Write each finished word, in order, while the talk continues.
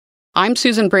I'm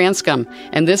Susan Branscombe,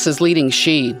 and this is Leading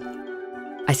She.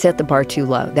 I set the bar too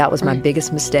low. That was my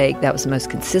biggest mistake. That was the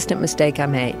most consistent mistake I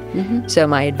made. So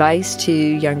my advice to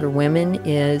younger women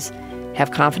is have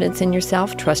confidence in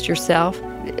yourself, trust yourself,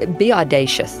 be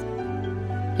audacious.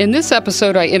 In this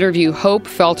episode, I interview Hope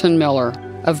Felton Miller,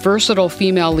 a versatile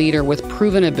female leader with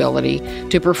proven ability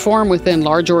to perform within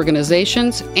large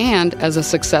organizations and as a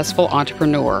successful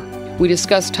entrepreneur. We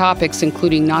discuss topics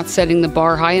including not setting the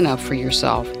bar high enough for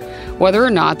yourself, whether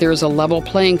or not there is a level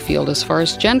playing field as far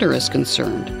as gender is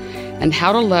concerned, and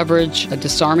how to leverage a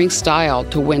disarming style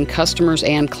to win customers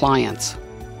and clients.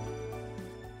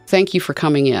 Thank you for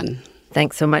coming in.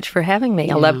 Thanks so much for having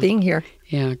me. I love being here.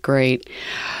 Yeah, great.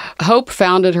 Hope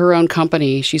founded her own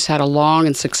company. She's had a long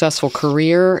and successful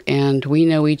career, and we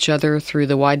know each other through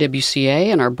the YWCA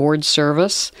and our board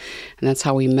service, and that's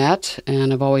how we met,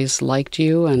 and I've always liked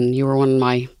you, and you were one of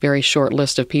my very short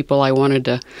list of people I wanted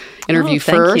to interview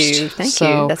first. Thank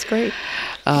you. That's great.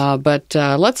 But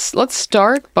let's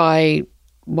start by,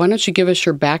 why don't you give us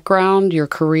your background, your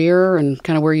career, and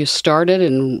kind of where you started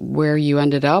and where you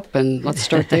ended up, and let's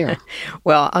start there.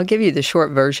 Well, I'll give you the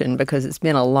short version because it's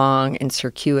been a long and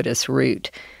circuitous route.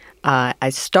 I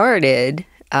started,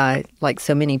 like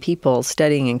so many people,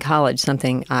 studying in college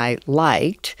something I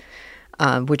liked,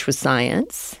 which was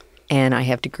science, and I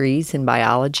have degrees in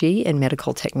biology and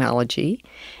medical technology,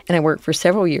 and I worked for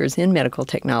several years in medical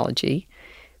technology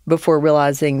before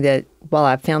realizing that while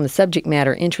I found the subject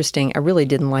matter interesting, I really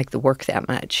didn't like the work that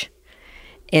much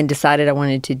and decided I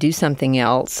wanted to do something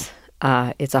else.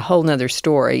 It's a whole nother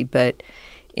story, but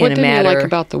What didn't you like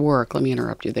about the work? Let me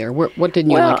interrupt you there. What didn't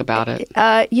you like about it?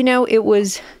 It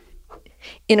was,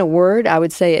 in a word, I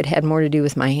would say it had more to do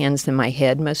with my hands than my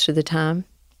head most of the time,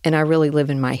 and I really live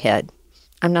in my head.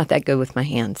 I'm not that good with my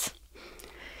hands.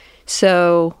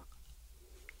 So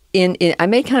I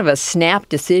made kind of a snap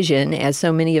decision, as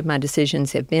so many of my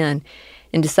decisions have been,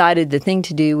 and decided the thing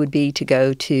to do would be to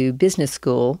go to business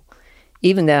school,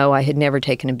 even though I had never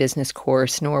taken a business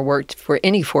course nor worked for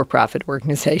any for-profit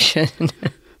organization.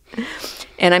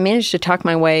 And I managed to talk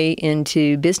my way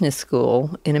into business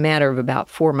school in a matter of about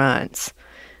 4 months.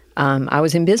 I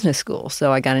was in business school,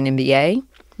 so I got an MBA.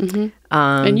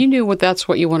 And you knew that's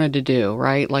what you wanted to do,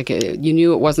 right? Like you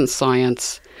knew it wasn't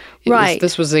science.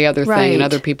 This was the other thing, and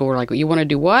other people were like, well, you want to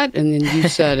do what? And then you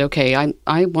said, okay,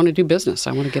 I want to do business.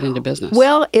 I want to get into business.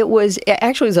 Well, it was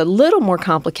a little more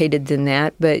complicated than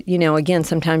that. But, again,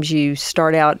 sometimes you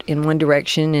start out in one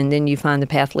direction and then you find the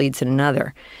path leads in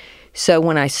another. So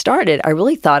when I started, I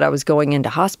really thought I was going into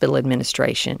hospital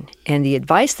administration. And the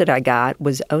advice that I got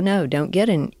was, oh, no, don't get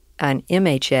an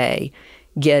MHA.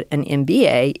 Get an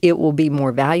MBA, it will be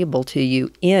more valuable to you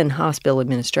in hospital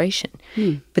administration.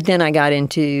 But then I got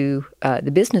into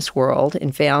the business world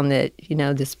and found that,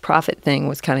 this profit thing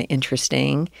was kind of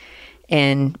interesting.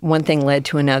 And one thing led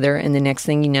to another. And the next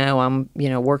thing you know, I'm,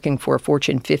 working for a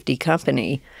Fortune 50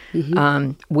 company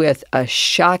with a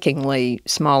shockingly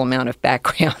small amount of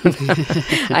background.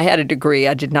 I had a degree.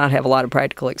 I did not have a lot of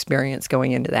practical experience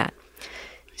going into that.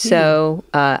 So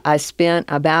I spent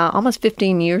about almost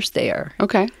 15 years there.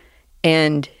 Okay.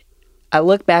 And I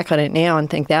look back on it now and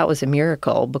think that was a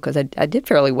miracle because I did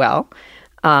fairly well.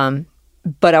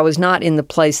 But I was not in the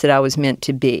place that I was meant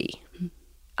to be.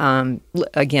 Again,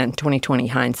 20/20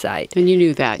 hindsight. And you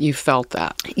knew that. You felt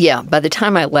that. Yeah. By the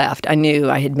time I left, I knew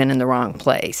I had been in the wrong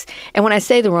place. And when I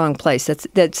say the wrong place,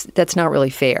 that's not really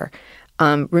fair.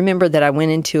 Remember that I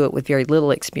went into it with very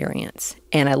little experience.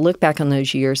 And I look back on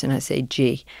those years and I say,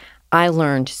 gee, I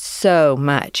learned so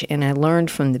much. And I learned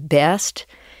from the best.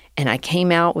 And I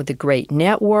came out with a great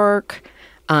network.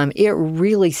 It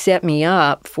really set me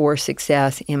up for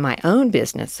success in my own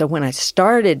business. So when I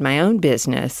started my own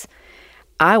business,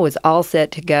 I was all set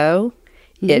to go.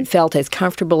 It felt as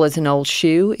comfortable as an old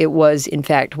shoe. It was, in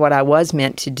fact, what I was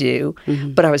meant to do,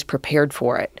 but I was prepared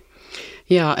for it.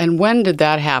 Yeah, and when did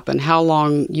that happen? How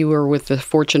long you were with the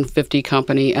Fortune 50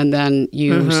 company, and then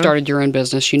you started your own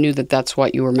business? You knew that that's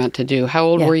what you were meant to do. How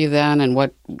old were you then, and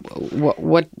what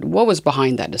was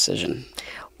behind that decision?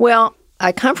 Well,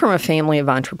 I come from a family of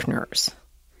entrepreneurs,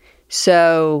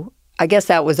 so I guess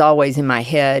that was always in my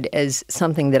head as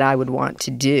something that I would want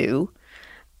to do.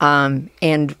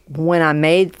 And when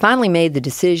I finally made the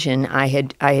decision, I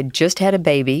had just had a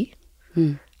baby.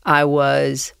 I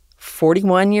was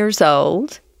 41 years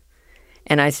old,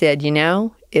 and I said,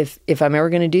 if I'm ever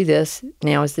going to do this,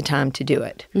 now is the time to do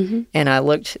it. And I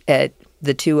looked at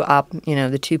the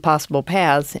two possible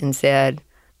paths and said,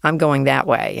 I'm going that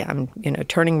way. I'm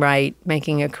turning right,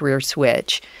 making a career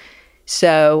switch.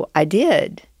 So I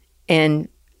did. And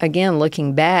again,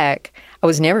 looking back, I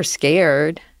was never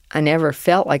scared. I never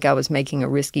felt like I was making a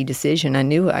risky decision. I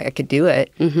knew I could do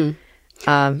it.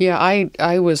 Yeah,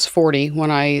 I was 40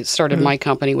 when I started my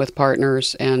company with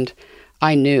partners, and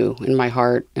I knew in my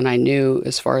heart, and I knew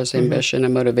as far as ambition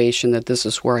and motivation that this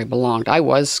is where I belonged. I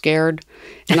was scared,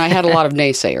 and I had a lot of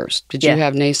naysayers. Did you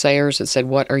have naysayers that said,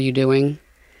 "What are you doing?"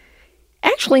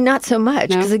 Actually, not so much,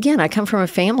 because again, I come from a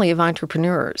family of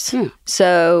entrepreneurs.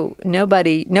 So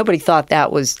nobody thought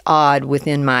that was odd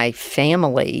within my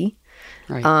family.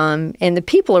 Right. And the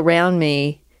people around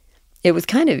me, it was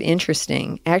kind of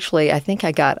interesting. Actually, I think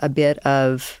I got a bit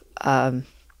of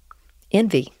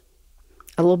envy,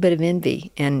 a little bit of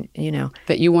envy, and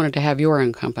that you wanted to have your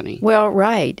own company. Well,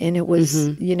 right, and it was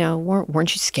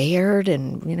weren't you scared,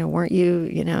 and weren't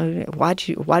you why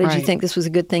did you think this was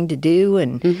a good thing to do,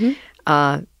 and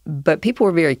but people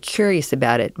were very curious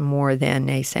about it more than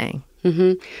naysaying.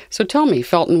 So tell me,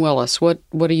 Felton Willis, what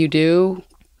do you do?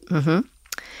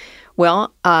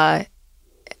 Well,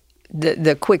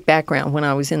 the quick background: when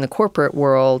I was in the corporate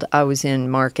world, I was in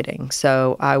marketing,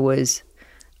 so I was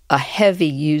a heavy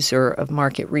user of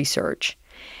market research.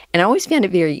 And I always found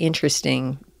it very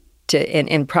interesting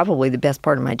and probably the best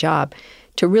part of my job,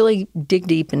 to really dig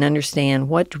deep and understand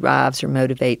what drives or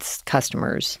motivates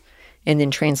customers and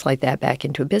then translate that back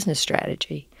into a business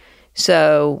strategy.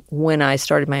 So when I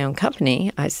started my own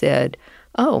company, I said,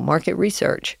 oh, market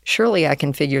research, surely I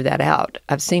can figure that out.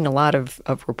 I've seen a lot of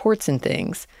reports and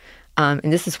things,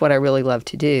 and this is what I really love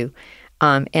to do.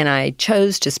 And I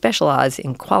chose to specialize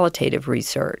in qualitative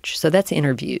research. So that's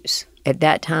interviews. At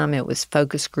that time, it was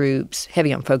focus groups,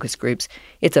 heavy on focus groups.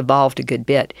 It's evolved a good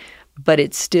bit, but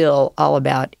it's still all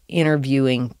about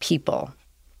interviewing people.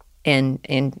 And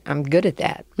I'm good at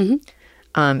that.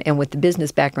 And with the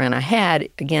business background I had,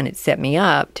 again, it set me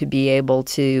up to be able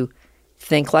to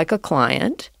think like a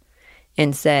client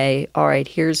and say, all right,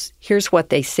 here's what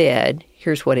they said,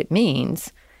 here's what it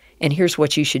means, and here's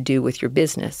what you should do with your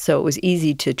business. So it was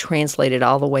easy to translate it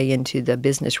all the way into the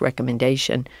business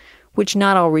recommendation, which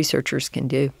not all researchers can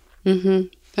do.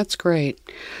 That's great.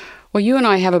 Well, you and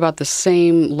I have about the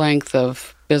same length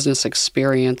of business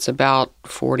experience, about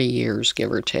 40 years,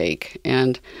 give or take.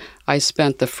 And I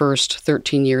spent the first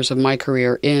 13 years of my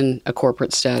career in a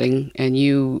corporate setting, and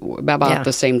you about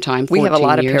the same time, 14 years. We have a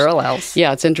lot years. of parallels.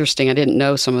 Yeah, it's interesting. I didn't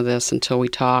know some of this until we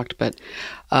talked, but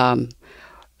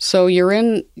so you're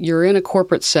in a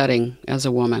corporate setting as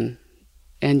a woman,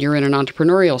 and you're in an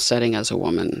entrepreneurial setting as a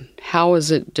woman. How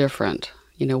is it different?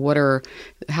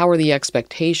 How are the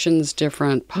expectations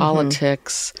different?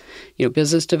 Politics,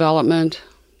 business development.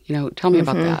 Tell me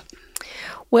about that.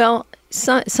 Well,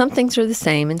 some things are the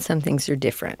same and some things are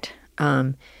different.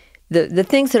 The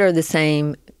things that are the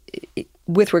same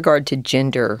with regard to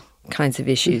gender kinds of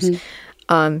issues,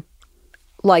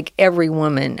 like every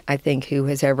woman, I think, who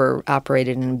has ever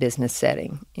operated in a business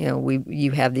setting,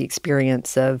 you have the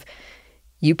experience of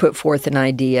you put forth an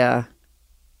idea,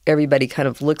 everybody kind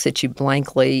of looks at you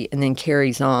blankly and then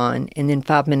carries on, and then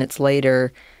 5 minutes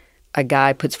later, a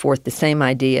guy puts forth the same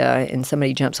idea and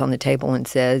somebody jumps on the table and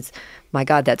says, my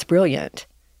God, that's brilliant.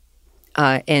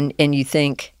 And you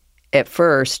think at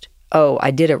first, oh,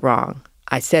 I did it wrong.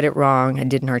 I said it wrong. I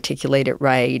didn't articulate it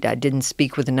right. I didn't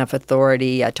speak with enough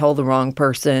authority. I told the wrong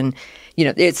person.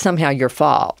 It's somehow your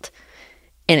fault.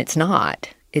 And it's not.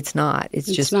 It's not.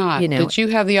 It's just not. Did you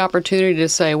have the opportunity to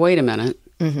say, wait a minute,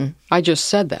 I just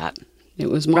said that. It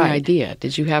was my idea.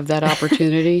 Did you have that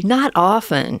opportunity? Not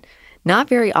often. Not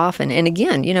very often. And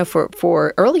again,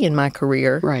 for early in my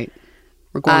career. Right.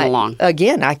 We're going along.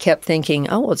 Again, I kept thinking,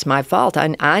 oh, it's my fault.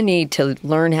 I need to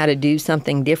learn how to do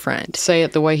something different. Say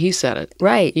it the way he said it.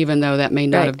 Right. Even though that may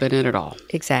not have been it at all.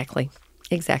 Exactly.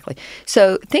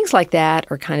 So things like that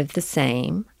are kind of the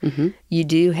same. You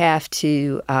do have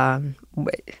to,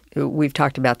 we've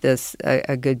talked about this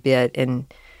a good bit,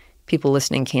 and people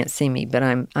listening can't see me, but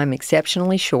I'm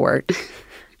exceptionally short.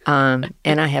 And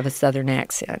I have a Southern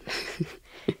accent.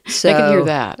 So, I can hear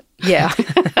that. Yeah.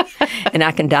 And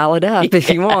I can dial it up if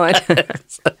you want.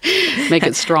 Make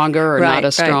it stronger or not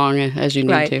as strong as you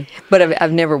need to. But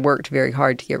I've never worked very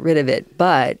hard to get rid of it.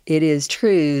 But it is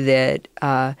true that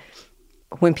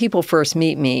when people first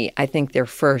meet me, I think their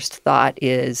first thought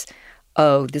is,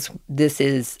 oh, this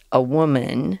is a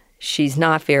woman. She's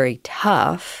not very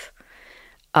tough.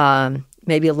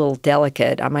 Maybe a little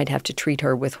delicate. I might have to treat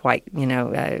her with white,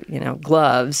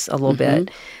 gloves a little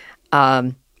bit.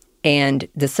 And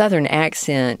the Southern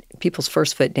accent, people's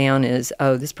first foot down is,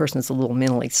 oh, this person's a little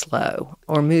mentally slow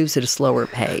or moves at a slower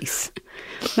pace.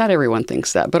 Not everyone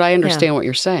thinks that, but I understand what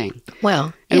you're saying.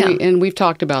 Well, and we've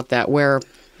talked about that where,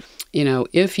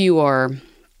 if you are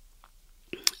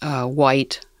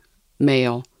white,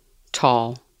 male,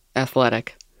 tall,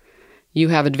 athletic, you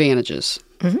have advantages.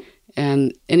 Mm-hmm.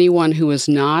 And anyone who is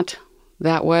not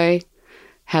that way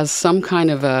has some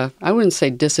kind of I wouldn't say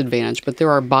disadvantage, but there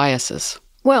are biases.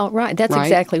 Well, right. That's right?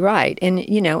 Exactly right. And,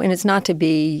 and it's not to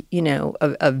be,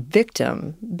 a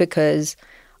victim, because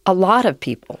a lot of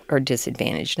people are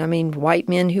disadvantaged. I mean, white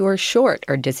men who are short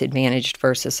are disadvantaged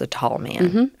versus a tall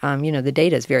man. Mm-hmm. The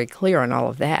data is very clear on all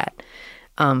of that.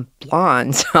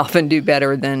 Blondes often do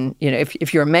better than,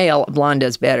 if you're a male, a blonde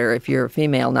does better. If you're a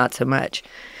female, not so much.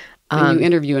 And you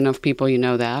interview enough people, you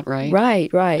know that, right?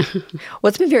 Right. Well,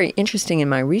 it's been very interesting in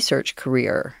my research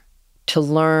career to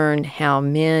learn how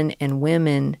men and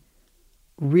women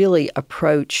really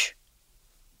approach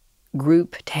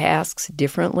group tasks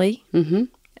differently.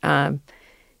 Mm-hmm.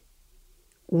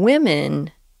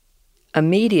 Women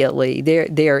immediately,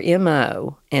 their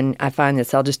MO, and I find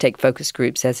this, I'll just take focus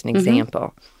groups as an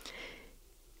example.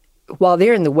 While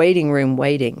they're in the waiting room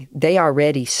waiting, they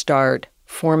already start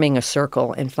forming a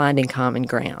circle and finding common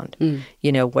ground.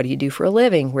 What do you do for a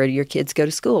living? Where do your kids go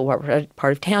to school? What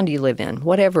part of town do you live in?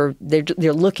 Whatever, they're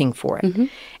looking for it. Mm-hmm.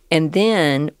 And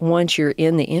then once you're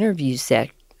in the interview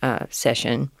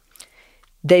session,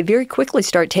 they very quickly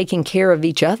start taking care of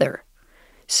each other.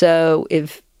 So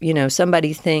if,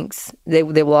 somebody thinks, they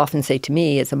will often say to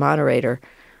me as a moderator,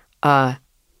 I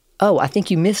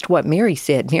think you missed what Mary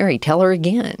said. Mary, tell her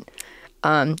again.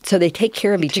 So they take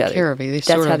care of each other. That's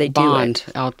how they bond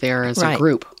out there as a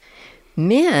group.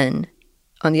 Men,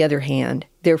 on the other hand,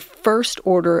 their first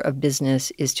order of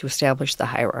business is to establish the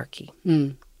hierarchy.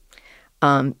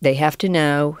 They have to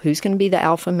know who's going to be the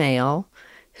alpha male,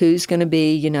 who's going to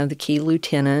be, the key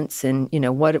lieutenants, and,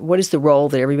 what is the role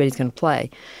that everybody's going to play.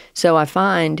 So I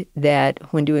find that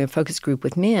when doing a focus group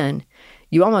with men,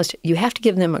 you have to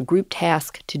give them a group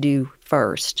task to do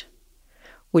first,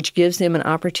 which gives them an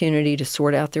opportunity to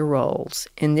sort out their roles,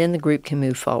 and then the group can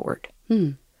move forward.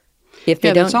 If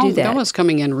they don't do that. That was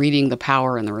coming in reading the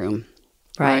power in the room.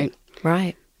 Right.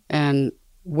 And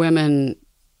women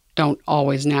don't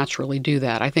always naturally do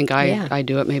that. I think I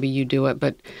do it, maybe you do it,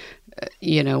 but,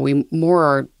 we more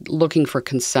are looking for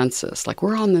consensus. Like,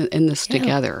 we're in this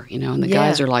together, and the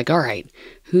guys are like, all right,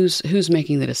 who's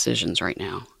making the decisions right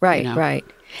now? Right.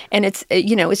 And it's,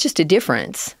 it's just a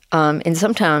difference. And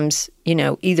sometimes,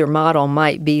 either model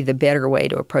might be the better way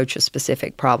to approach a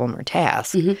specific problem or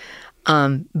task.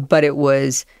 But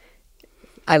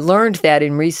I learned that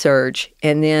in research,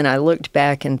 and then I looked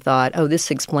back and thought,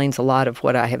 this explains a lot of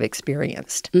what I have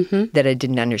experienced that I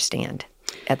didn't understand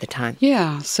at the time.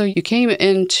 Yeah. So you came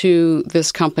into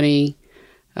this company,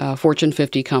 Fortune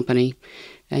 50 company,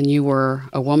 and you were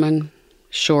a woman,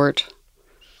 short,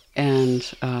 and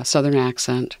Southern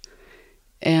accent.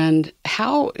 And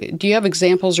how do you have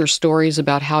examples or stories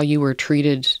about how you were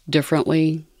treated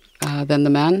differently than the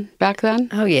men back then?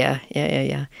 Oh, yeah.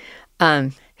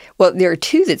 Well, there are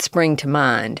two that spring to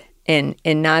mind, and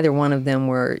neither one of them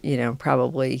were,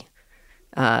 probably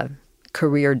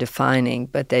career defining,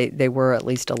 but they were at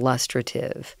least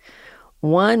illustrative.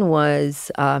 One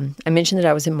was, I mentioned that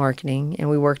I was in marketing, and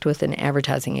we worked with an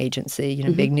advertising agency,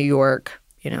 big New York,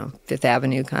 Fifth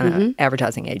Avenue kind of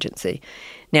advertising agency.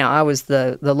 Now, I was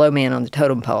the low man on the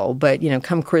totem pole, but,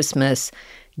 come Christmas,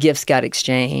 gifts got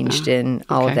exchanged and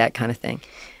all of that kind of thing.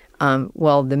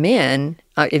 Well, the men,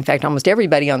 in fact, almost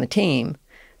everybody on the team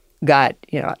got,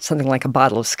 something like a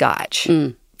bottle of scotch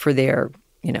for their,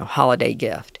 holiday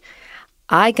gift.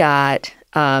 I got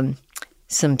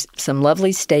some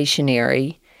lovely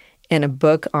stationery and a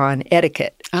book on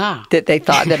etiquette that they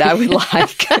thought that I would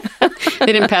like.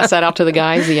 They didn't pass that out to the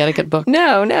guys, the etiquette book?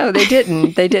 No, they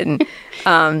didn't.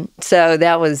 So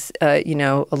that was, a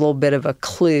little bit of a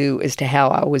clue as to how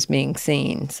I was being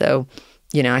seen. So,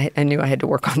 I knew I had to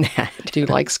work on that. Do you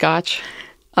like scotch?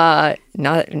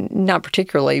 Not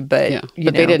particularly, but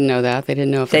but they didn't know that. They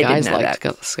didn't know if the guys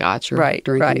liked scotch or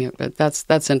drinking it. But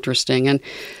that's interesting. And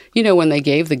when they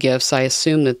gave the gifts, I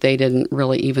assume that they didn't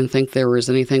really even think there was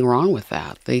anything wrong with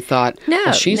that. They thought,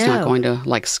 she's not going to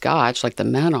like scotch like the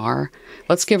men are.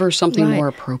 Let's give her something more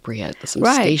appropriate, some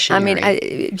stationery. I mean,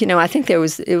 I think it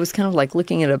was kind of like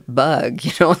looking at a bug,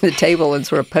 on the table and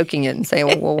sort of poking it and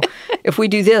saying, well, if we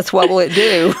do this, what will it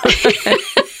do?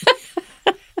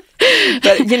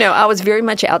 But, I was very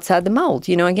much outside the mold.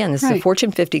 Again, this is a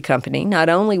Fortune 50 company. Not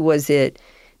only was it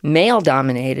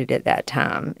male-dominated at that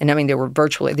time, and I mean, there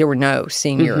were no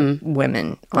senior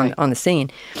women on the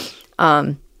scene,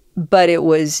 but it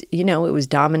was, it was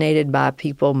dominated by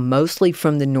people mostly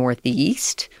from the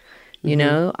Northeast, you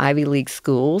know, Ivy League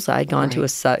schools. I'd gone to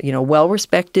a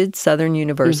well-respected Southern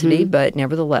university, but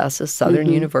nevertheless a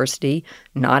Southern university,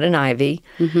 not an Ivy.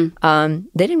 They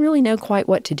didn't really know quite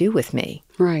what to do with me.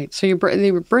 Right. So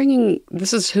they were bringing,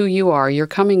 this is who you are. You're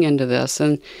coming into this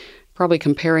and probably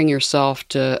comparing yourself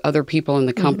to other people in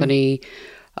the company.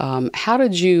 How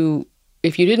did you,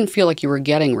 if you didn't feel like you were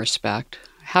getting respect,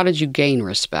 how did you gain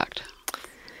respect?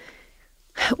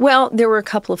 Well, there were a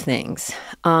couple of things.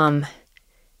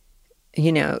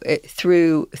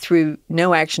 Through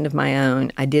no action of my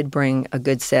own, I did bring a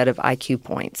good set of IQ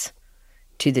points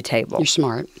to the table. You're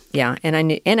smart. Yeah, and I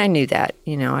knew that.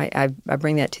 You know, I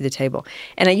bring that to the table.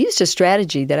 And I used a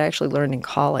strategy that I actually learned in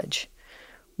college,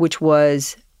 which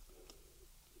was,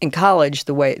 in college,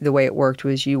 the way it worked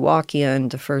was you walk in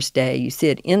the first day, you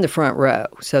sit in the front row,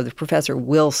 so the professor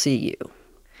will see you.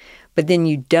 But then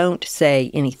you don't say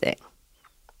anything.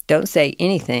 Don't say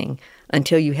anything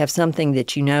until you have something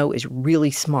that you know is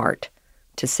really smart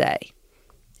to say,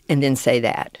 and then say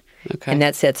that. Okay. And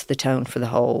that sets the tone for the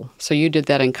whole. So you did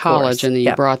that in college, course. and then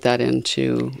you brought that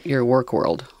into your work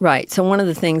world. Right. So one of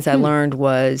the things I learned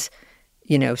was,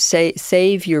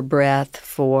 save your breath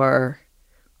for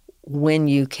when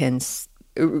you can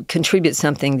contribute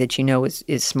something that you know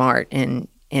is smart and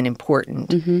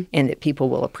important, and that people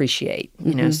will appreciate.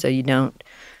 You know, so you don't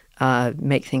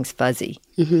make things fuzzy.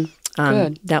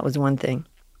 Good. That was one thing.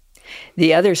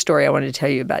 The other story I wanted to tell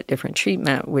you about different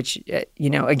treatment, which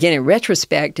again in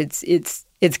retrospect,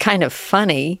 it's kind of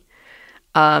funny,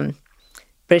 but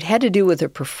it had to do with a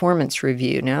performance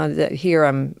review. Now that here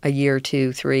I'm a year,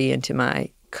 2, 3 into my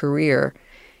career,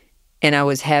 and I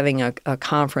was having a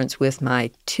conference with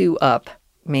my 2-up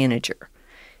manager,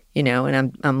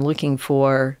 and I'm looking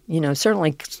for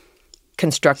certainly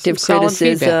constructive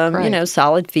criticism, feedback,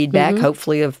 solid feedback,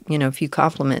 hopefully of, a few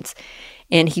compliments.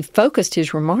 And he focused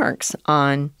his remarks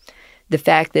on the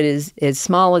fact that as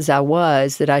small as I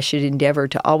was, that I should endeavor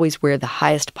to always wear the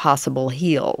highest possible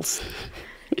heels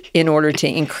in order to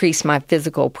increase my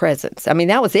physical presence. I mean,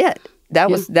 that was it. That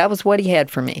was what he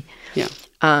had for me. Yeah.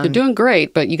 You're doing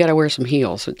great, but you got to wear some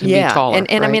heels to be taller. And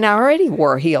right? I mean, I already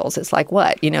wore heels. It's like,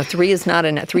 what? 3 is not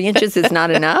enough. 3 inches is not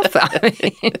enough.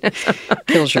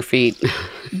 Kills your feet.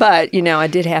 But, I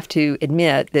did have to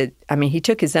admit that, he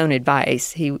took his own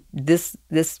advice. This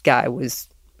guy was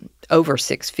over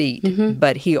 6 feet,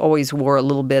 but he always wore a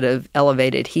little bit of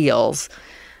elevated heels.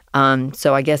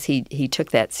 So I guess he took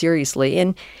that seriously.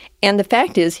 And the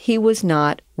fact is, he was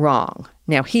not wrong.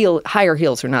 Now, higher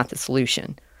heels are not the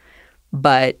solution.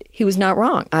 But he was not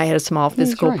wrong. I had a small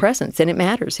physical presence, and it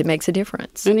matters. It makes a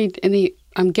difference. And he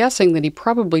I'm guessing that he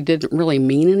probably didn't really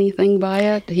mean anything by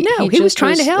it. He was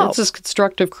trying to help. It's just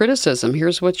constructive criticism.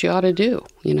 Here's what you ought to do,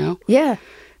 Yeah.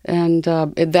 And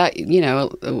that,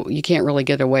 you can't really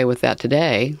get away with that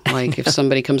today. Like if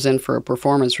somebody comes in for a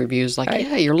performance review, it's like,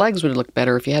 yeah, your legs would look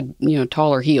better if you had,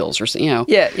 taller heels or,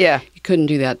 Yeah. You couldn't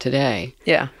do that today.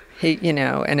 Yeah.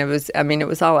 And it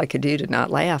was all I could do to not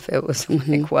laugh. It was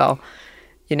like, well,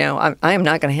 I am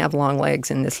not going to have long legs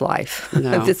in this life.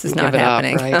 No, this is not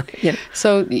happening. Up, right?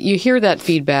 So you hear that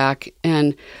feedback,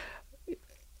 and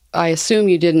I assume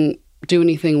you didn't do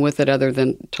anything with it other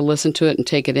than to listen to it and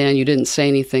take it in. You didn't say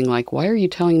anything like, why are you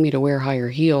telling me to wear higher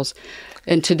heels?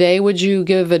 And today, would you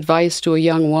give advice to a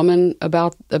young woman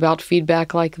about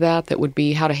feedback like that would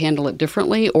be how to handle it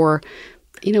differently? Or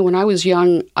when I was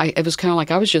young, it was kind of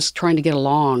like I was just trying to get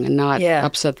along and not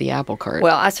upset the apple cart.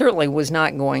 Well, I certainly was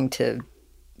not going to,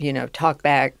 talk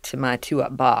back to my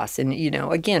 2-up boss. And,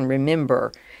 again,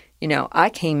 remember, I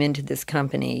came into this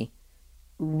company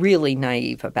really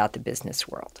naive about the business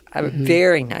world. I was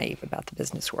very naive about the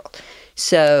business world.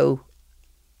 So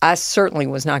I certainly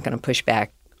was not going to push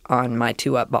back on my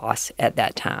 2-up boss at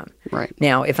that time. Right.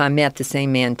 Now, if I met the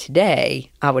same man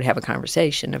today, I would have a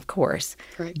conversation, of course.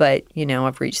 Right. But,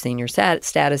 I've reached senior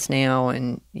status now,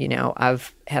 and,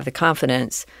 I've have the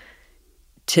confidence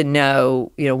to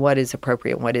know, what is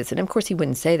appropriate and what isn't. And of course, he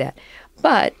wouldn't say that.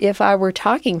 But if I were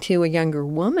talking to a younger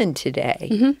woman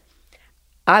today,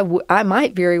 I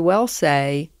might very well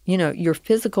say, your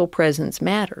physical presence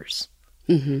matters.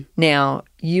 Now,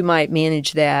 you might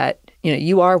manage that.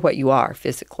 You are what you are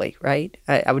physically, right?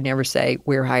 I would never say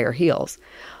wear higher heels.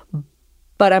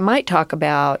 But I might talk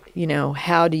about,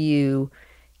 how do you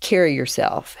carry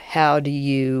yourself? How do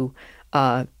you,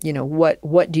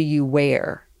 what do you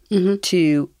wear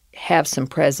to have some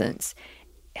presence?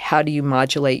 How do you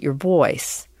modulate your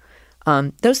voice?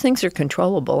 Those things are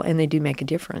controllable, and they do make a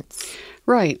difference.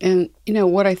 Right. And,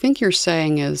 what I think you're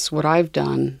saying is what I've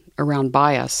done around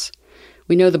bias.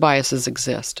 We know the biases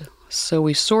exist. So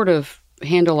we sort of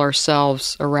handle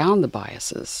ourselves around the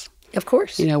biases. Of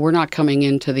course. We're not coming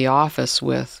into the office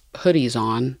with hoodies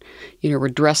on. We're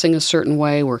dressing a certain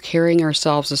way. We're carrying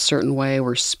ourselves a certain way.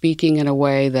 We're speaking in a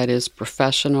way that is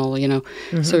professional,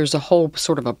 So there's a whole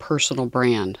sort of a personal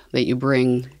brand that you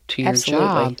bring to your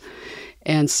job.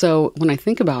 And so when I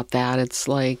think about that, it's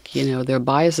like, their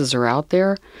biases are out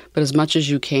there, but as much as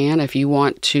you can, if you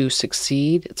want to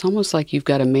succeed, it's almost like you've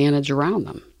got to manage around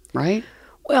them, right?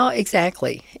 Well,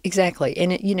 exactly.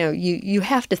 And, you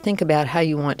have to think about how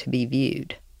you want to be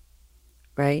viewed,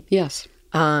 right? Yes.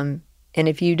 And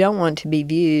if you don't want to be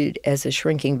viewed as a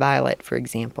shrinking violet, for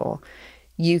example,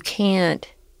 you can't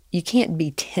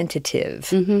be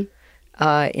tentative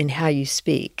in how you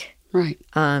speak. Right.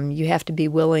 You have to be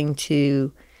willing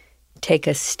to take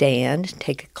a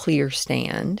clear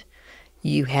stand.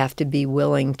 You have to be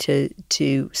willing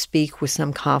to speak with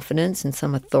some confidence and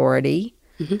some authority.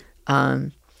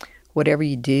 Whatever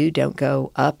you do, don't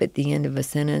go up at the end of a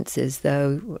sentence as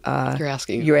though you're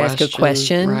asking a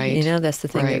question. Right. That's the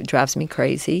thing that drives me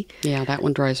crazy. Yeah, that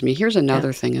one drives me. Here's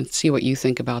another thing, and see what you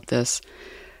think about this.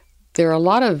 There are a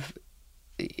lot of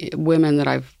women that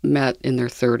I've met in their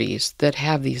 30s that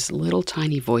have these little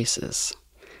tiny voices.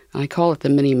 And I call it the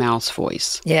Minnie Mouse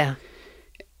voice. Yeah.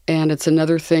 And it's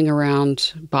another thing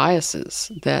around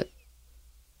biases, that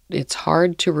it's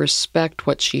hard to respect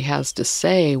what she has to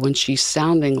say when she's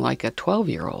sounding like a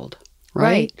 12-year-old,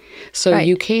 right? So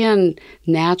you can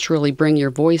naturally bring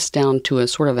your voice down to a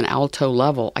sort of an alto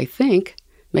level, I think.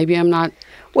 Maybe I'm not...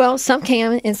 Well, some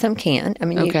can and some can't. I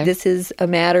mean, this is a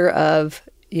matter of,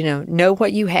 know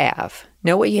what you have.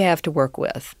 Know what you have to work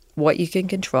with, what you can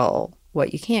control,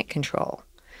 what you can't control.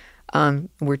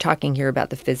 We're talking here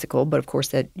about the physical, but of course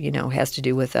that, has to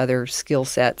do with other skill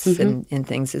sets and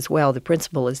things as well. The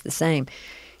principle is the same.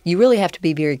 You really have to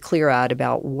be very clear-eyed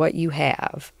about what you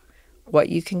have, what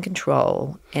you can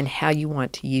control, and how you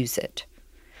want to use it.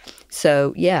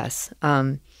 So, yes,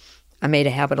 I made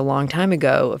a habit a long time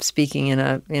ago of speaking in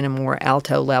a more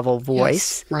alto level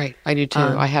voice. Yes, right. I do too.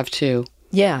 I have too.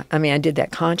 Yeah. I mean, I did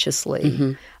that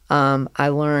consciously. I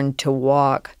learned to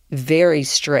walk very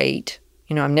straight.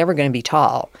 I'm never going to be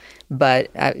tall,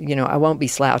 but, I won't be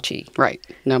slouchy. Right.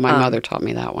 No, my mother taught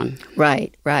me that one.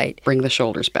 Right. Bring the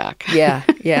shoulders back.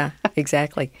 Yeah,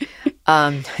 exactly.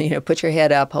 Put your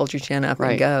head up, hold your chin up,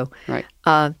 and go. Right.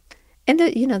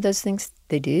 And, those things,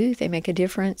 they make a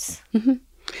difference.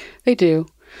 They do.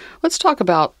 Let's talk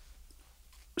about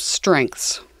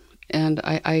strengths. And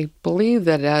I believe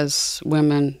that as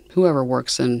women, whoever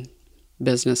works in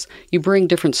business, you bring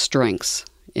different strengths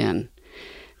in.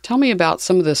 Tell me about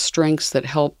some of the strengths that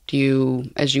helped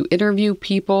you as you interview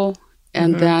people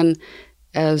and then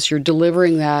as you're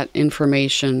delivering that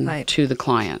information to the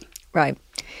client. Right.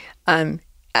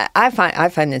 I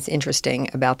find this interesting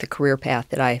about the career path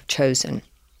that I have chosen.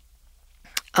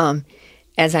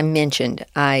 As I mentioned,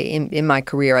 in my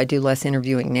career, I do less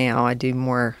interviewing now. I do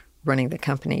more running the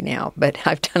company now, but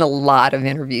I've done a lot of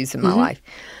interviews in my life.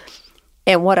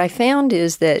 And what I found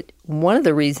is that one of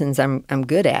the reasons I'm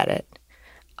good at it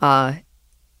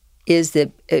is that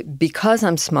because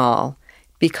I'm small,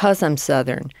 because I'm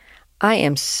Southern, I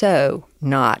am so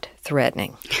not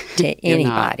threatening to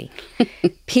anybody.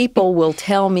 People will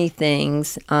tell me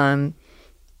things. You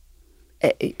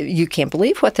can't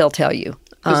believe what they'll tell you.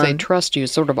 Because they trust you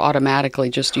sort of automatically,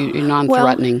 just you're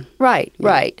non-threatening. Well,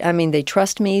 right. I mean, they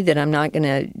trust me that I'm not going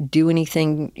to do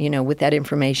anything, with that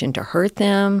information to hurt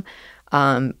them.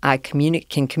 I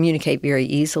can communicate very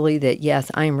easily that, yes,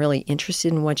 I am really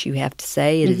interested in what you have to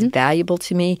say. It is valuable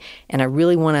to me, and I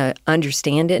really want to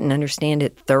understand it and understand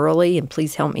it thoroughly, and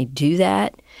please help me do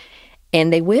that.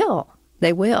 And they will.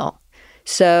 They will.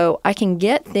 So I can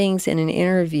get things in an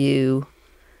interview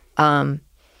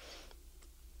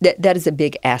that is a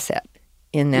big asset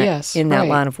in that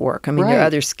line of work. I mean, there are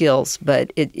other skills,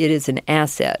 but it is an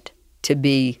asset to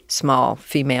be small,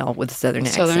 female with a Southern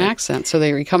accent. So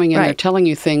they're coming in, they're telling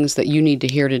you things that you need to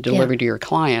hear to deliver to your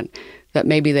client that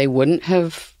maybe they wouldn't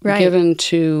have given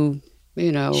to,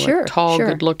 a tall,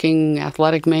 good-looking,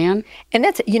 athletic man. And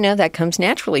that's, that comes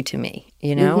naturally to me,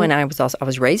 and I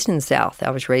was raised in the South. I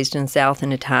was raised in the South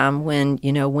in a time when,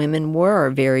 women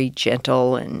were very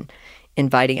gentle and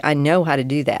inviting. I know how to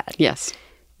do that. Yes.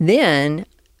 Then,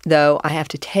 though, I have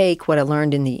to take what I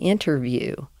learned in the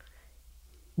interview,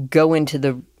 go into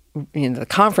the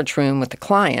conference room with the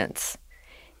clients,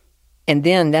 and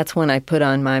then that's when I put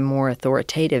on my more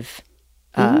authoritative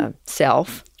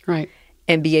self,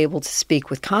 and be able to speak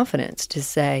with confidence to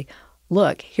say,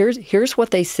 "Look, here's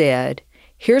what they said.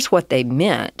 Here's what they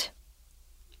meant."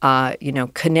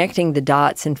 Connecting the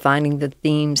dots and finding the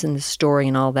themes and the story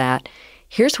and all that.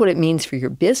 Here's what it means for your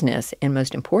business. And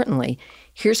most importantly,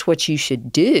 here's what you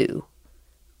should do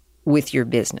with your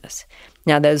business.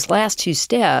 Now, those last two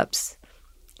steps,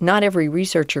 not every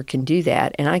researcher can do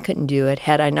that, and I couldn't do it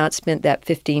had I not spent that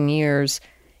 15 years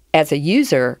as a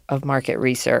user of market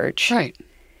research, Right.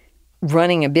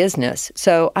 running a business.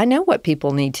 So I know what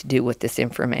people need to do with this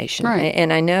information, Right.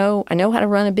 and I know how to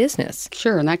run a business.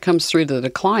 Sure, and that comes through to the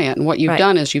client. And what you've Right.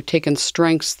 done is you've taken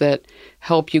strengths that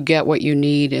help you get what you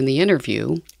need in the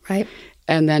interview, Right.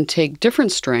 and then take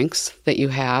different strengths that you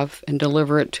have and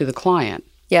deliver it to the client.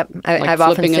 Yep, Like I've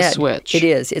often flipping a said switch. it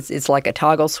is. It's like a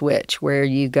toggle switch where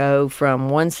you go from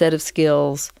one set of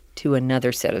skills to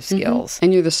another set of skills.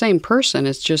 And you're the same person.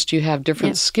 It's just you have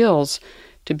different skills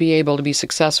to be able to be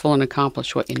successful and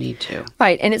accomplish what you need to.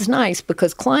 Right, and it's nice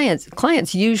because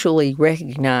clients usually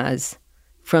recognize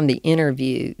from the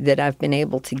interview that I've been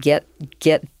able to get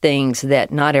things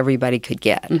that not everybody could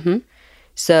get.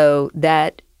 So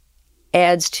that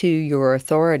adds to your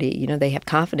authority. You know, they have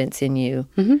confidence in you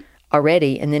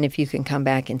already, and then if you can come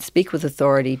back and speak with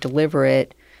authority, deliver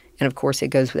it, and of course it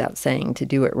goes without saying to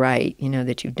do it right, you know,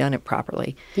 that you've done it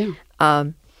properly. Yeah.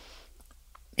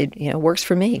 It works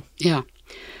for me. Yeah.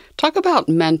 Talk about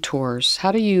mentors.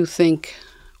 How do you think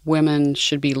women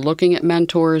should be looking at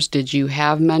mentors? Did you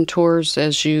have mentors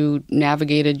as you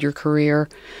navigated your career?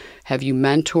 Have you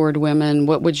mentored women?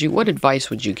 What advice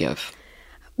would you give?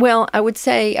 Well, I would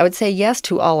say yes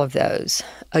to all of those.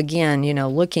 Again, you know,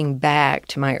 looking back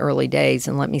to my early days,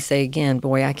 and let me say again,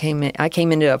 boy, I came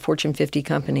into a Fortune 50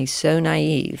 company so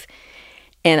naive,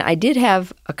 and I did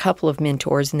have a couple of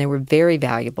mentors, and they were very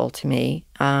valuable to me.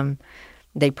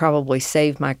 They probably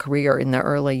saved my career in the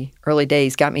early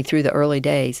days, got me through the early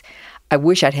days. I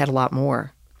wish I'd had a lot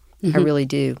more. I really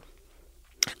do.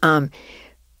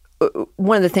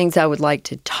 One of the things I would like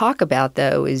to talk about,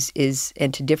 though, is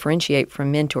and to differentiate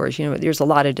from mentors. You know, there's a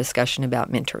lot of discussion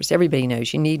about mentors. Everybody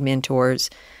knows you need mentors.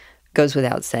 Goes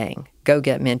without saying. Go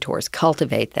get mentors.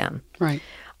 Cultivate them. Right.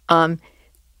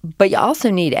 But you also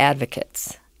need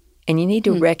advocates. And you need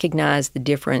to recognize the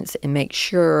difference and make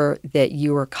sure that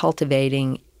you are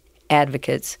cultivating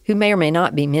advocates who may or may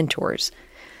not be mentors.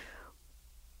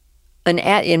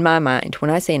 In my mind, when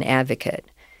I say an advocate,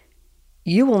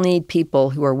 you will need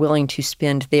people who are willing to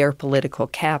spend their political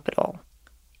capital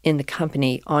in the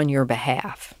company on your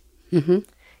behalf. You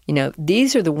know,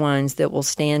 these are the ones that will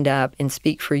stand up and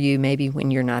speak for you maybe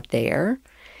when you're not there.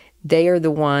 They are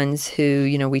the ones who,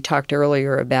 you know, we talked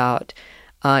earlier about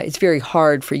it's very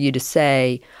hard for you to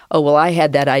say, oh, well, I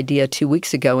had that idea 2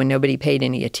 weeks ago and nobody paid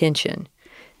any attention.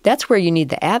 That's where you need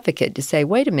the advocate to say,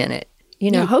 wait a minute, you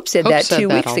know, Hope said that 2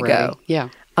 weeks ago. Yeah.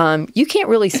 You can't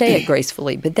really say it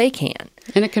gracefully, but they can.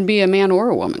 And it can be a man or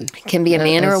a woman. It can be a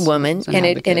man or a woman, and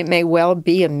advocate. it may well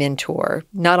be a mentor.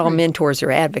 Not all mentors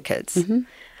are advocates.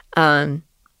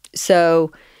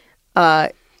 So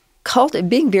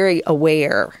being very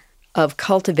aware of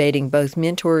cultivating both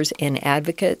mentors and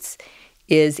advocates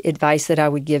is advice that I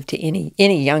would give to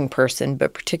any young person,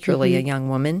 but particularly a young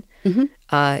woman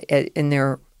in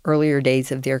their earlier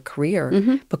days of their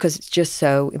career, because it's just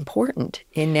so important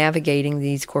in navigating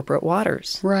these corporate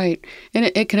waters. Right. And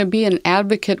it can be an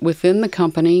advocate within the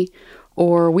company,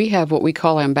 or we have what we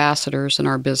call ambassadors in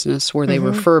our business where they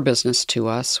refer business to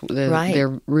us.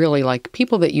 They're really like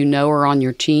people that you know are on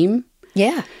your team.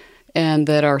 Yeah. And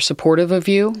that are supportive of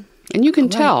you. And you can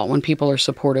tell when people are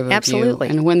supportive of you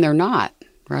and when they're not,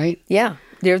 right? Yeah.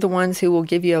 They're the ones who will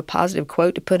give you a positive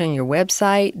quote to put on your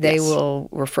website. They will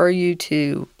refer you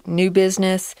to new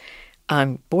business.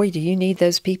 Boy, do you need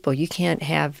those people. You can't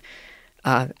have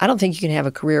I don't think you can have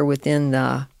a career within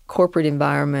the corporate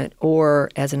environment or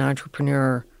as an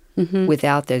entrepreneur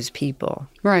without those people.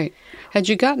 Right. Had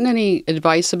you gotten any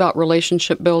advice about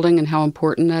relationship building and how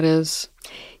important that is?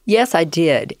 Yes, I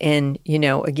did. And, you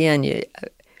know, again,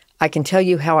 I can tell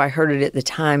you how I heard it at the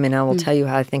time, and I will tell you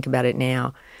how I think about it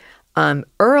now.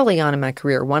 Early on in my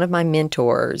career, one of my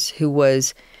mentors, who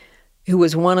was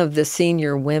one of the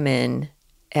senior women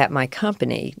at my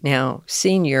company. Now,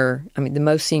 the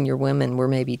most senior women were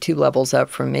maybe 2 levels up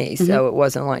from me, so it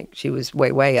wasn't like she was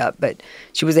way, way up, but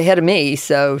she was ahead of me,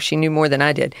 so she knew more than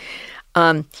I did.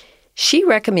 She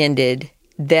recommended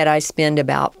that I spend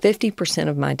about 50%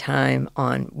 of my time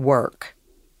on work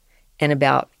and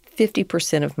about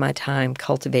 50% of my time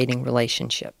cultivating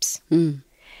relationships. And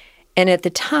at the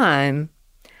time,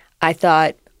 I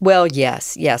thought, well,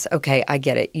 yes, okay, I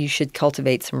get it. You should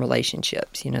cultivate some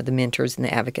relationships, you know, the mentors and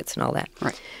the advocates and all that.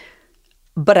 Right.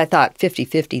 But I thought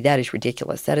 50-50, that is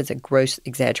ridiculous. That is a gross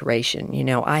exaggeration. You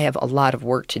know, I have a lot of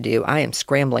work to do. I am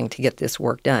scrambling to get this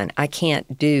work done. I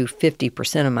can't do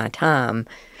 50% of my time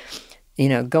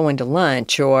going to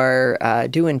lunch or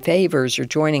doing favors or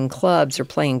joining clubs or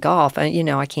playing golf.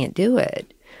 I can't do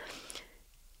it.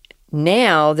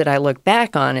 Now that I look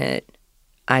back on it,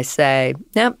 I say,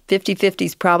 nope, 50-50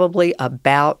 is probably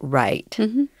about right.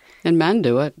 Mm-hmm. And men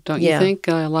do it, don't you think?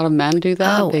 A lot of men do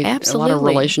that. Oh, absolutely. A lot of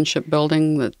relationship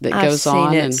building that goes on.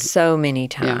 I've seen it so many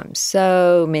times,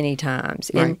 so many times.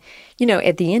 Right. And,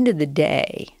 at the end of the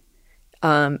day,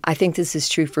 I think this is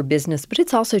true for business, but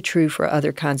it's also true for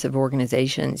other kinds of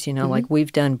organizations. Like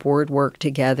we've done board work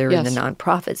together in the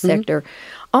nonprofit sector,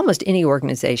 almost any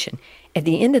organization. At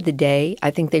the end of the day, I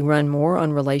think they run more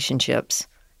on relationships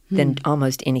than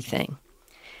almost anything.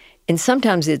 And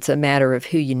sometimes it's a matter of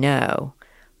who you know,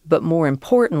 but more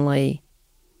importantly,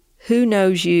 who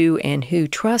knows you and who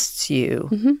trusts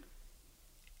you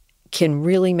can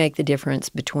really make the difference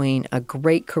between a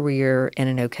great career and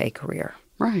an okay career.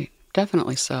 Right.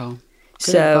 Definitely so.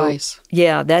 Good advice.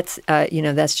 Yeah, that's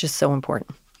just so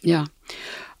important. Yeah.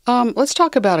 Let's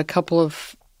talk about a couple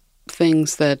of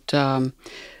things that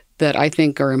I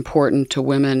think are important to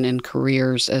women in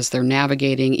careers as they're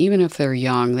navigating, even if they're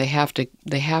young. They have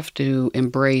to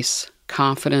embrace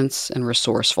confidence and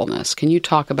resourcefulness. Can you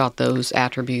talk about those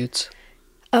attributes?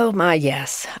 Oh my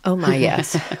yes.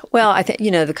 Well, I think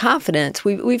the confidence.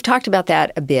 We've talked about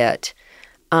that a bit.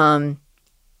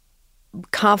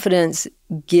 Confidence,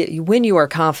 when you are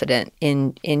confident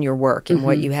in your work and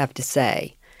what you have to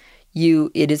say,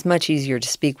 it is much easier to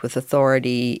speak with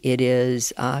authority. It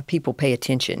is people pay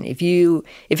attention.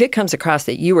 If it comes across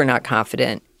that you are not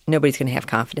confident, nobody's going to have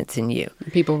confidence in you.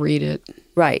 People read it.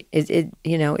 Right.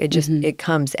 It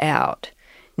comes out.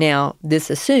 Now, this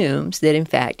assumes that, in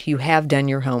fact, you have done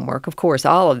your homework. Of course,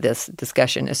 all of this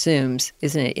discussion assumes,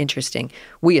 isn't it interesting?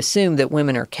 We assume that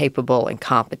women are capable and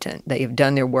competent. They have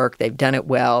done their work. They've done it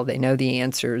well. They know the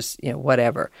answers,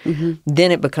 whatever.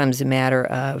 Then it becomes a matter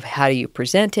of how do you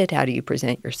present it? How do you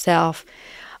present yourself?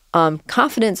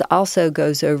 Confidence also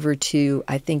goes over to,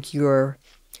 I think, your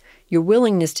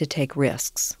willingness to take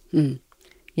risks.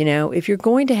 If you're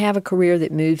going to have a career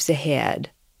that moves ahead,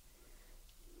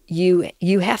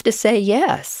 you have to say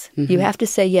yes. You have to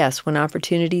say yes when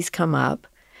opportunities come up,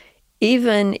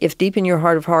 even if deep in your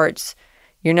heart of hearts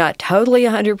you're not totally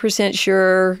 100%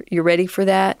 sure you're ready for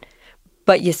that,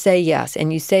 but you say yes,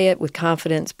 and you say it with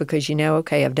confidence because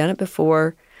okay, I've done it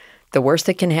before. The worst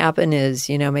that can happen is,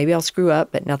 maybe I'll screw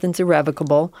up, but nothing's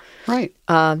irrevocable. Right.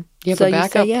 You have a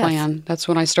backup plan. That's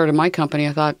when I started my company.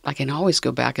 I thought I can always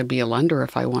go back and be a lender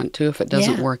if I want to, if it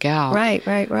doesn't work out. Right.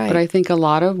 But I think a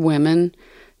lot of women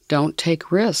don't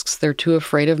take risks. They're too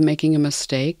afraid of making a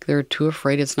mistake. They're too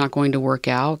afraid it's not going to work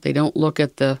out. They don't look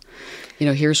at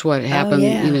here's what happened,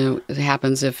 it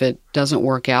happens if it doesn't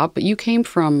work out. But you came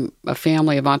from a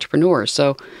family of entrepreneurs,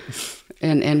 so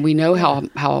and we know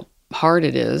how hard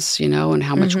it is, and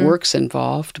how much work's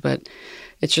involved, but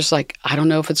it's just like, I don't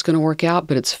know if it's going to work out,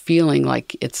 but it's feeling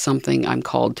like it's something I'm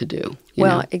called to do.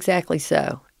 Well, exactly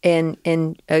so. And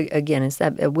again, it's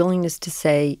that a willingness to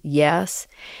say yes.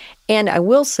 And I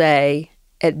will say,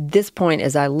 at this point,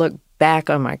 as I look back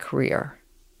on my career,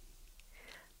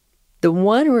 the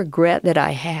one regret that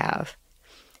I have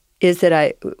is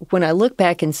that when I look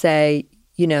back and say,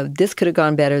 this could have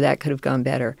gone better, that could have gone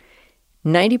better,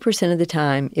 90% of the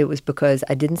time it was because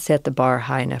I didn't set the bar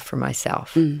high enough for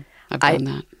myself. I've done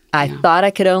that. I thought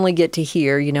I could only get to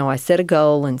here. I set a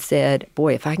goal and said,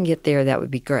 boy, if I can get there, that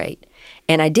would be great.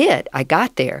 And I did. I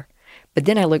got there. But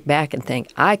then I look back and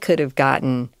think, I could have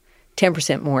gotten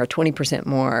 10% more, 20%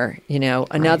 more,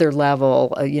 another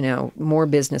level, more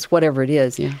business, whatever it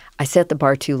is. Yeah. I set the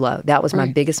bar too low. That was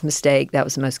my biggest mistake. That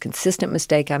was the most consistent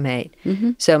mistake I made.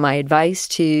 So my advice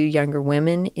to younger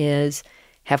women is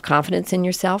have confidence in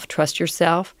yourself, trust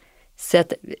yourself,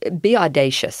 be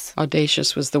audacious.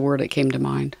 Audacious was the word that came to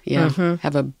mind. Yeah.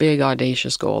 Have a big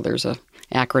audacious goal. There's a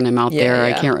acronym out there.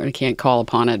 Yeah. I can't call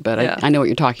upon it, but I know what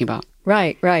you're talking about.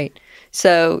 Right.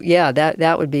 So,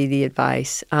 that would be the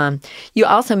advice. You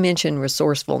also mentioned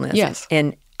resourcefulness. Yes.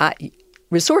 And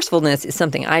resourcefulness is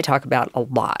something I talk about a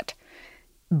lot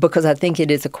because I think it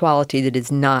is a quality that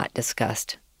is not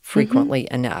discussed frequently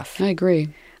enough. I agree.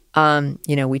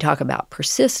 We talk about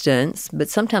persistence, but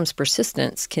sometimes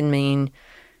persistence can mean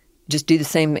just do the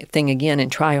same thing again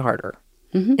and try harder.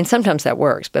 And sometimes that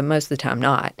works, but most of the time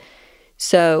not.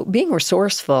 So being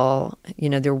resourceful,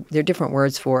 there are different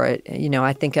words for it.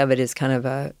 I think of it as kind of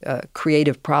a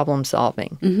creative problem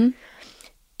solving.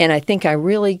 And I think I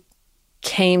really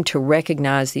came to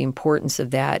recognize the importance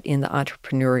of that in the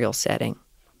entrepreneurial setting.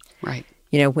 Right.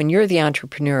 When you're the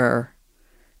entrepreneur,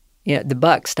 the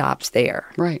buck stops there.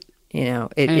 Right. And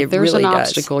if there's really an does.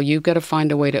 obstacle, you've got to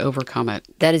find a way to overcome it.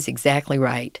 That is exactly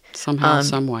right. Somehow,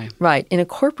 some way. Right. In a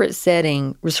corporate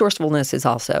setting, resourcefulness is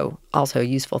also a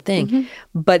useful thing.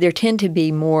 But there tend to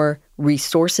be more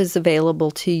resources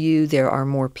available to you. There are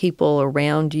more people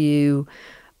around you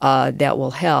that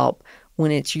will help.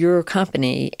 When it's your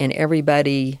company and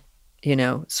everybody,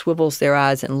 swivels their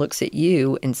eyes and looks at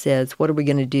you and says, what are we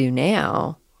going to do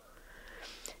now?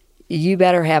 You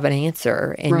better have an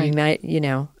answer. And Right. you might,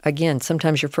 again,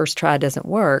 sometimes your first try doesn't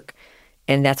work.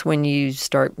 And that's when you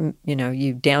start, you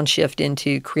downshift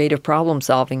into creative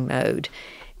problem-solving mode.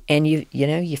 And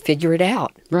you figure it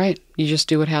out. Right. You just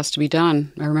do what has to be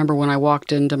done. I remember when I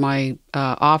walked into my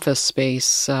office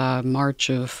space,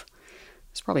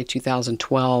 it's probably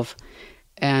 2012,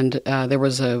 and there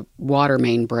was a water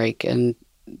main break, and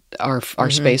our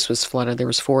space was flooded. There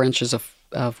was 4 inches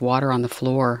of water on the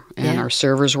floor, and our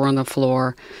servers were on the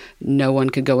floor. No one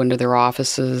could go into their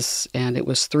offices, and it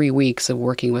was 3 weeks of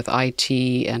working with IT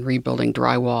and rebuilding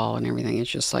drywall and everything. It's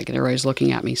just like, and everybody's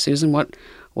looking at me, Susan, what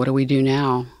do we do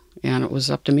now? And it was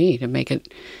up to me to make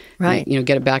it, Right.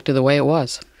 get it back to the way it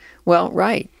was. Well,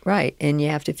 right. And you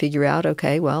have to figure out,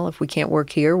 okay, well, if we can't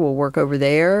work here, we'll work over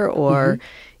there. Or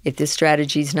if this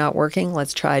strategy's not working,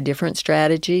 let's try a different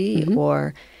strategy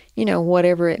or,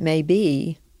 whatever it may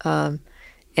be. And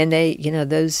they,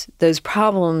 those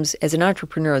problems, as an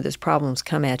entrepreneur, those problems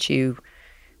come at you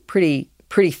pretty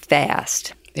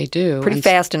fast. They do. Pretty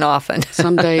fast and often.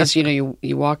 Some days, you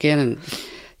walk in and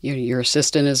your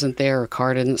assistant isn't there, or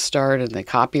car didn't start, and the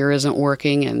copier isn't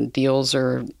working, and deals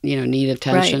are, need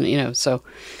attention, Right. so.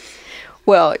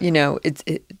 Well,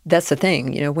 that's the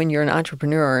thing. When you're an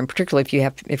entrepreneur, and particularly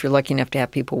if you're lucky enough to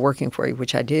have people working for you,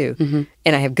 which I do,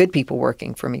 and I have good people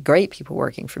working for me, great people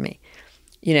working for me,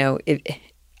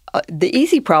 the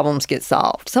easy problems get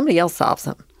solved. Somebody else solves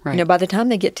them. Right. By the time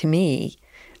they get to me,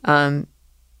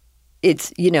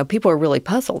 it's, people are really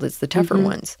puzzled. It's the tougher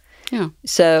ones. Yeah.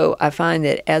 So I find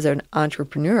that as an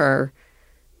entrepreneur,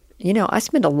 I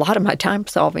spend a lot of my time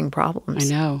solving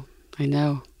problems. I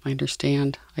know. I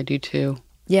understand. I do too.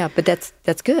 Yeah, but that's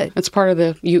good. That's part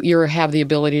of you have the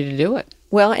ability to do it.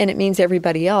 Well, and it means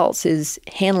everybody else is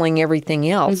handling everything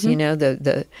else.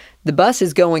 The bus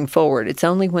is going forward. It's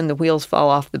only when the wheels fall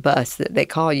off the bus that they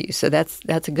call you. So that's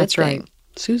a good That's thing. right.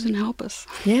 Susan, help us.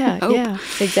 Yeah, Hope. yeah,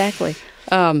 exactly.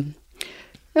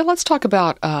 Let's talk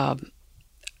about,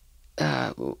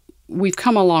 we've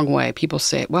come a long way. People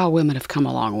say, well, women have come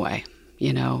a long way,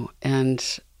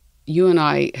 and you and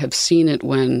I have seen it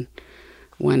when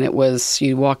it was,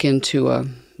 you walk into a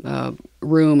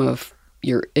room of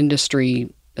your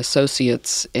industry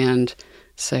associates and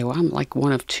say, well, I'm like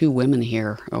one of 2 women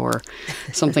here, or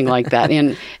something like that.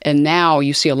 And now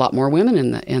you see a lot more women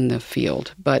in the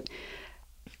field. But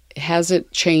has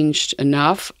it changed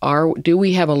enough? Do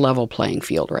we have a level playing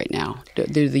field right now?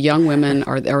 Do the young women,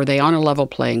 are they on a level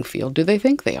playing field? Do they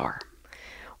think they are?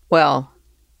 Well,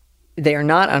 they are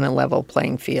not on a level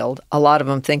playing field. A lot of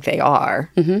them think they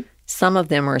are. Some of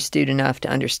them are astute enough to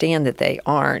understand that they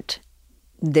aren't.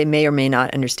 They may or may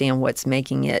not understand what's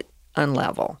making it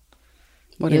unlevel.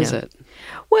 What is it?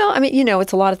 Well,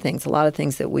 it's a lot of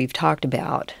things that we've talked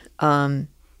about.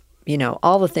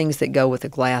 All the things that go with a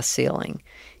glass ceiling.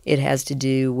 It has to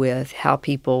do with how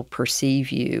people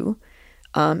perceive you.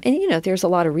 And there's a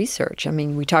lot of research.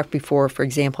 We talked before, for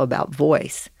example, about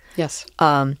voice. Yes.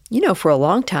 For a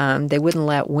long time, they wouldn't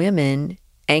let women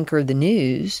anchor the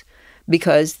news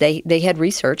because they had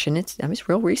research, and it's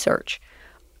real research.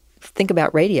 Think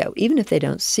about radio. Even if they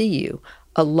don't see you,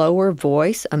 a lower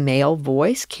voice, a male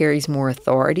voice, carries more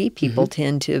authority. People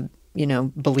tend to,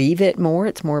 believe it more.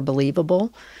 It's more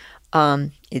believable. I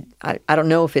don't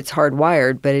know if it's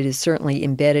hardwired, but it is certainly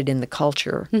embedded in the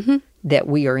culture that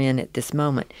we are in at this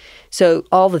moment. So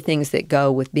all the things that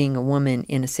go with being a woman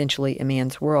in essentially a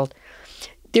man's world.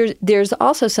 There's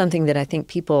also something that I think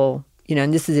people,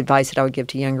 and this is advice that I would give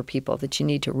to younger people, that you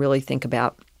need to really think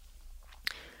about.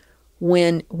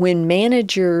 When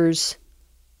managers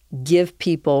give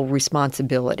people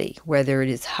responsibility, whether it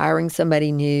is hiring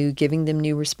somebody new, giving them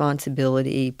new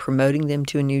responsibility, promoting them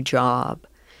to a new job,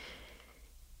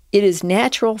 it is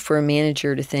natural for a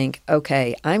manager to think,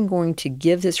 okay, I'm going to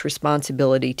give this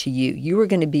responsibility to you. You are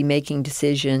going to be making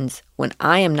decisions when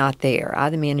I am not there. I,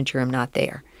 the manager, am not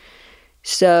there.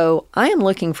 So I am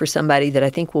looking for somebody that I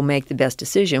think will make the best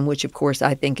decision, which, of course,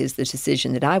 I think is the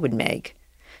decision that I would make.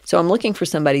 So I'm looking for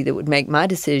somebody that would make my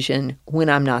decision when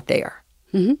I'm not there,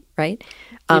 right?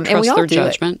 You trust and we all their do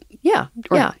judgment. Yeah,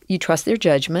 Right. yeah. You trust their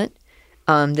judgment,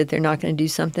 that they're not going to do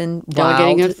something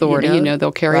Delegating wild, authority,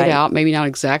 they'll carry it Right. out. Maybe not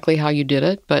exactly how you did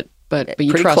it, but but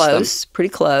you pretty trust close, them. pretty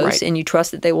close, Right. and you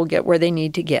trust that they will get where they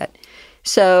need to get.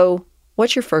 So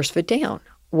what's your first foot down?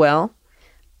 Well,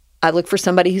 I look for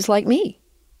somebody who's like me.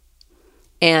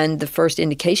 And the first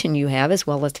indication you have is,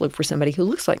 well, let's look for somebody who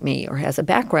looks like me or has a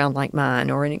background like mine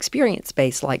or an experience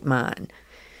base like mine.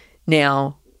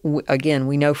 Now, again,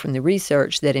 we know from the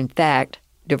research that, in fact,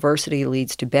 diversity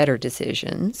leads to better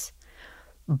decisions.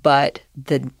 But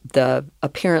the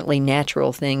apparently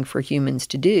natural thing for humans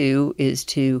to do is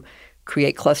to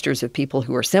create clusters of people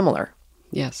who are similar.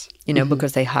 Yes.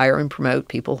 Because they hire and promote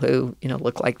people who,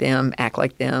 look like them, act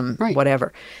like them, Right.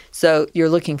 whatever. So you're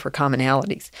looking for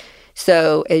commonalities.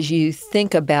 So as you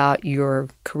think about your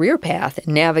career path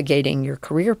and navigating your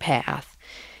career path,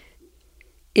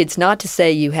 it's not to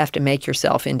say you have to make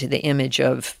yourself into the image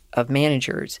of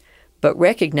managers, but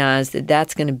recognize that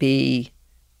that's going to be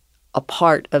a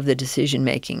part of the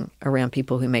decision-making around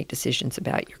people who make decisions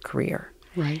about your career.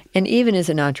 Right. And even as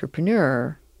an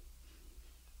entrepreneur,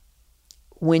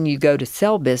 when you go to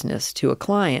sell business to a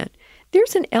client,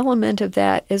 there's an element of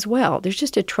that as well. There's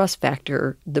just a trust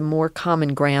factor, the more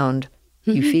common ground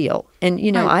you feel. And,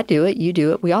 Right. I do it, you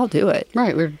do it, we all do it.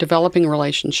 Right. We're developing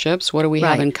relationships. What do we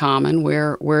have Right. in common?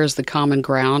 Where is the common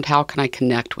ground? How can I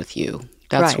connect with you?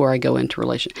 That's Right. where I go into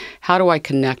relation. How do I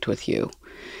connect with you?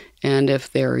 And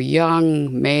if they're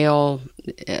young, male,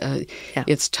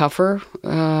 it's tougher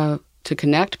to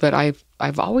connect, but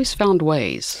I've always found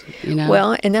ways,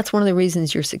 Well, and that's one of the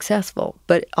reasons you're successful.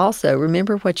 But also,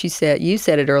 remember what you said. You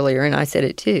said it earlier, and I said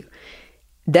it too.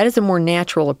 That is a more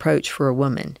natural approach for a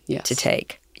woman Yes. to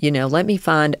take. Let me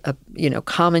find a,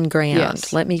 common ground.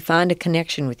 Yes. Let me find a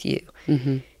connection with you.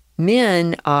 Mm-hmm.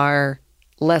 Men are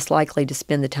less likely to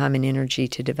spend the time and energy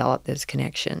to develop those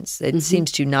connections. It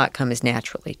seems to not come as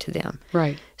naturally to them.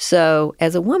 Right. So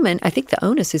as a woman, I think the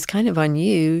onus is kind of on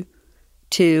you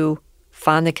to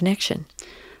find the connection.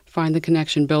 Find the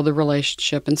connection, build the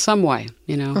relationship in some way,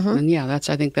 And yeah,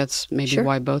 I think that's maybe Sure.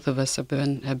 why both of us have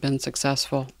been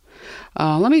successful.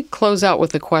 Let me close out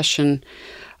with a question.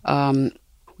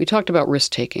 We talked about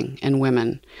risk-taking and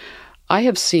women. I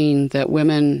have seen that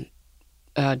women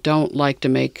don't like to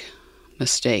make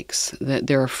mistakes, that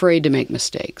they're afraid to make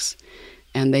mistakes,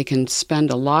 and they can spend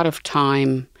a lot of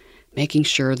time making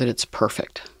sure that it's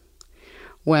perfect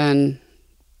when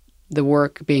the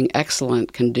work being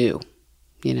excellent can do.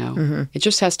 It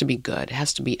just has to be good. It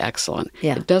has to be excellent.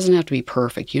 Yeah. It doesn't have to be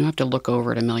perfect. You don't have to look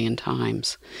over it a million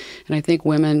times. And I think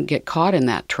women get caught in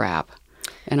that trap.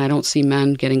 And I don't see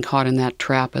men getting caught in that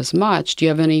trap as much. Do you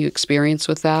have any experience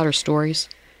with that or stories?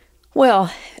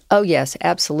 Well, oh yes,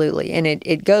 absolutely. And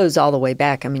it goes all the way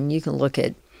back. I mean, you can look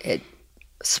at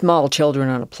small children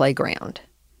on a playground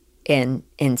and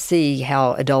see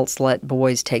how adults let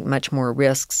boys take much more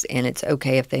risks, and it's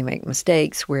okay if they make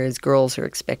mistakes, whereas girls are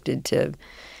expected to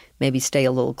maybe stay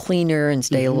a little cleaner and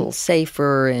stay a little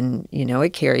safer, and,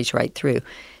 it carries right through.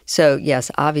 So,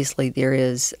 yes, obviously there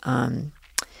is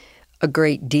a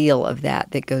great deal of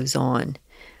that goes on.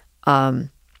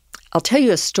 I'll tell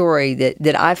you a story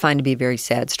that I find to be a very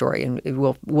sad story, and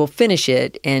we'll finish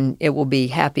it, and it will be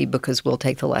happy because we'll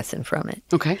take the lesson from it.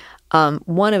 Okay.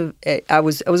 I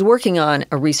was working on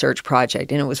a research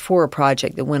project, and it was for a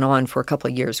project that went on for a couple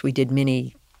of years. We did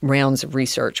many rounds of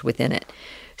research within it.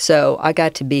 So I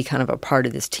got to be kind of a part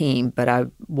of this team, but I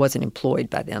wasn't employed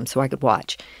by them, so I could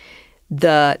watch.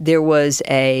 There was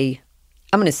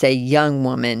I'm going to say young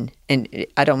woman, and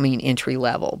I don't mean entry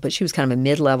level, but she was kind of a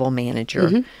mid-level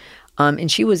manager.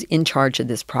 And she was in charge of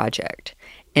this project.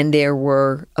 And there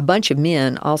were a bunch of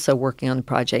men also working on the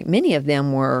project. Many of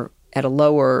them were at a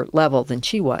lower level than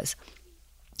she was.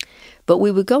 But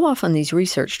we would go off on these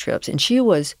research trips, and she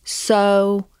was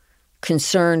so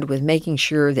concerned with making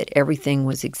sure that everything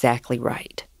was exactly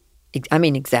right. I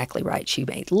mean, exactly right. She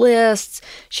made lists.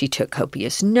 She took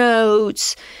copious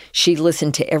notes. She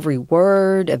listened to every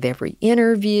word of every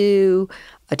interview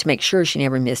to make sure she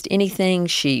never missed anything.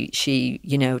 She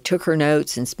took her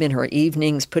notes and spent her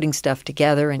evenings putting stuff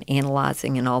together and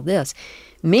analyzing and all this.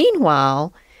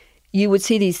 Meanwhile, you would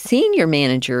see these senior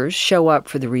managers show up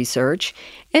for the research,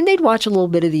 and they'd watch a little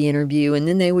bit of the interview, and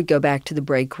then they would go back to the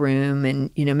break room and,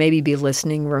 maybe be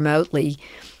listening remotely.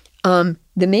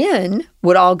 The men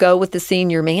would all go with the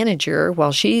senior manager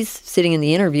while she's sitting in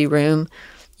the interview room,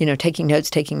 taking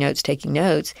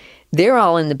notes. They're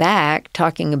all in the back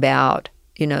talking about,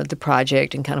 the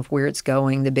project and kind of where it's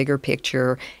going, the bigger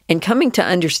picture, and coming to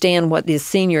understand what this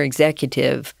senior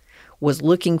executive was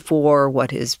looking for,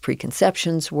 what his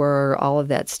preconceptions were, all of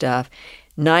that stuff.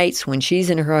 Nights when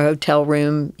she's in her hotel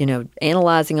room,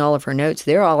 analyzing all of her notes,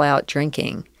 they're all out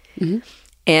drinking.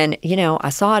 And, I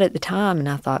saw it at the time and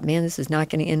I thought, man, this is not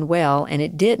going to end well. And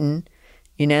it didn't.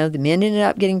 The men ended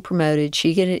up getting promoted.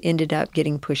 She ended up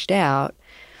getting pushed out.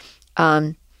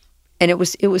 And it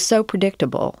was so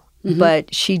predictable. Mm-hmm.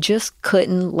 But she just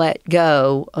couldn't let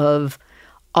go of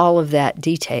all of that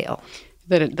detail.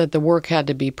 That the work had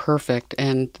to be perfect,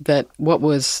 and that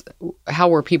how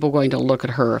were people going to look at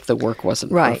her if the work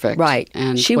wasn't perfect? Right.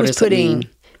 And she was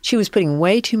putting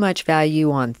way too much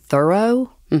value on thorough,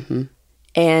 mm-hmm.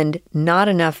 and not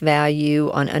enough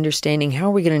value on understanding how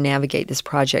are we going to navigate this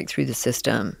project through the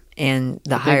system and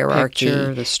the hierarchy,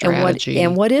 picture, the strategy,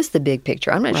 and what is the big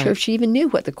picture. I'm not sure if she even knew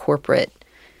what the corporate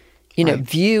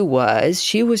view was.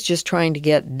 She was just trying to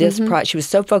get this mm-hmm. She was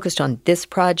so focused on this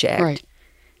project. Right.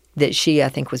 That she, I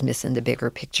think, was missing the bigger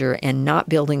picture and not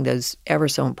building those ever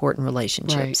so important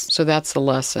relationships. Right. So that's the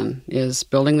lesson, is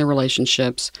building the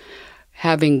relationships,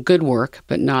 having good work,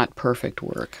 but not perfect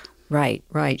work. Right.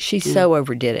 She so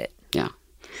overdid it. Yeah.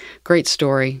 Great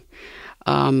story.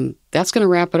 That's going to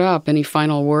wrap it up. Any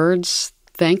final words?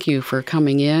 Thank you for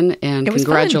coming in, and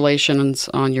congratulations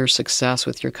on your success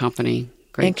with your company.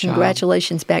 Great job. And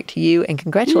congratulations back to you, and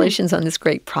congratulations on this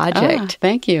great project.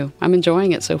 Thank you. I'm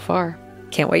enjoying it so far.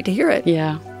 Can't wait to hear it.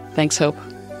 Yeah. Thanks, Hope.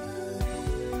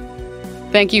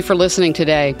 Thank you for listening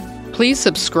today. Please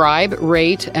subscribe,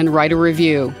 rate, and write a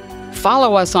review.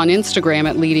 Follow us on Instagram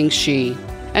at Leading She.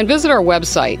 And visit our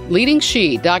website,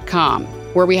 leadingshe.com,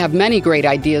 where we have many great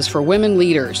ideas for women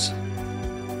leaders.